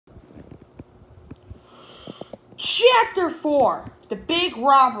Chapter 4, The Big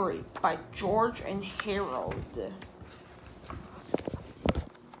Robbery by George and Harold.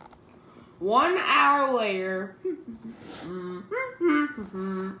 1 hour later. Ring, ring,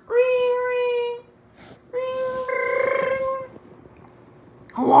 ring, ring.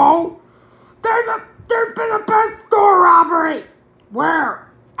 Hello? There's been a pet store robbery.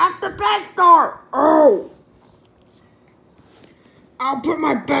 Where? At the pet store. Oh. I'll put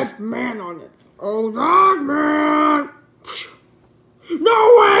my best man on it. Oh, dog man.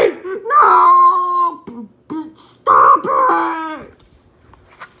 No, wait. No. Stop it.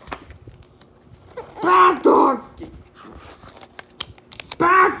 Bad doggy.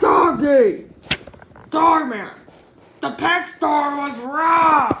 Bad doggy. Dogman. The pet store was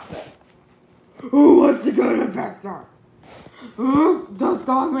robbed. Who wants to go to the pet store? Does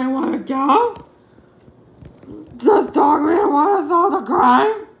Dogman want to go? Does Dogman want to solve the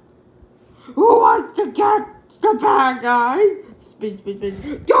crime? Who wants to catch the bad guy? Speed, speed,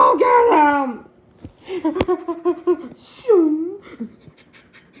 speed. Go get him!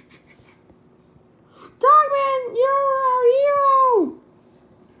 Dogman, you're our hero!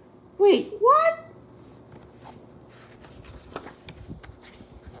 Wait, what?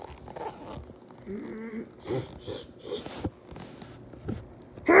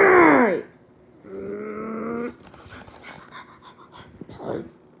 Hey!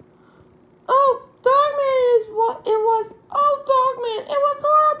 Oh, Dogman is what it was. Oh, Dogman, it was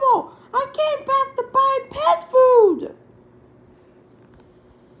horrible. I came back to buy pet food.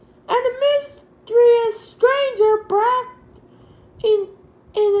 And the mysterious stranger bragged and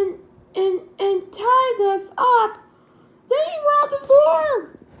tied us up. Then he robbed the store.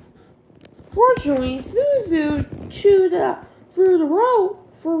 Fortunately, Suzu chewed through the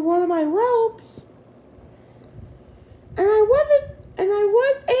rope for one of my ropes. And I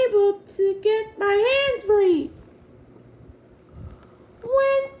was able to get my hand free.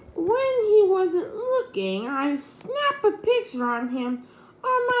 When he wasn't looking, I snapped a picture on him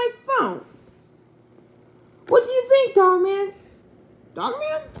on my phone. What do you think, Dogman?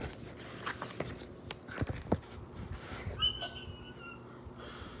 Dogman?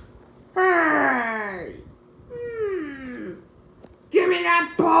 Hey! Give me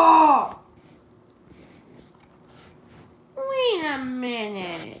that ball! Wait a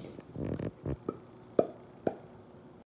minute.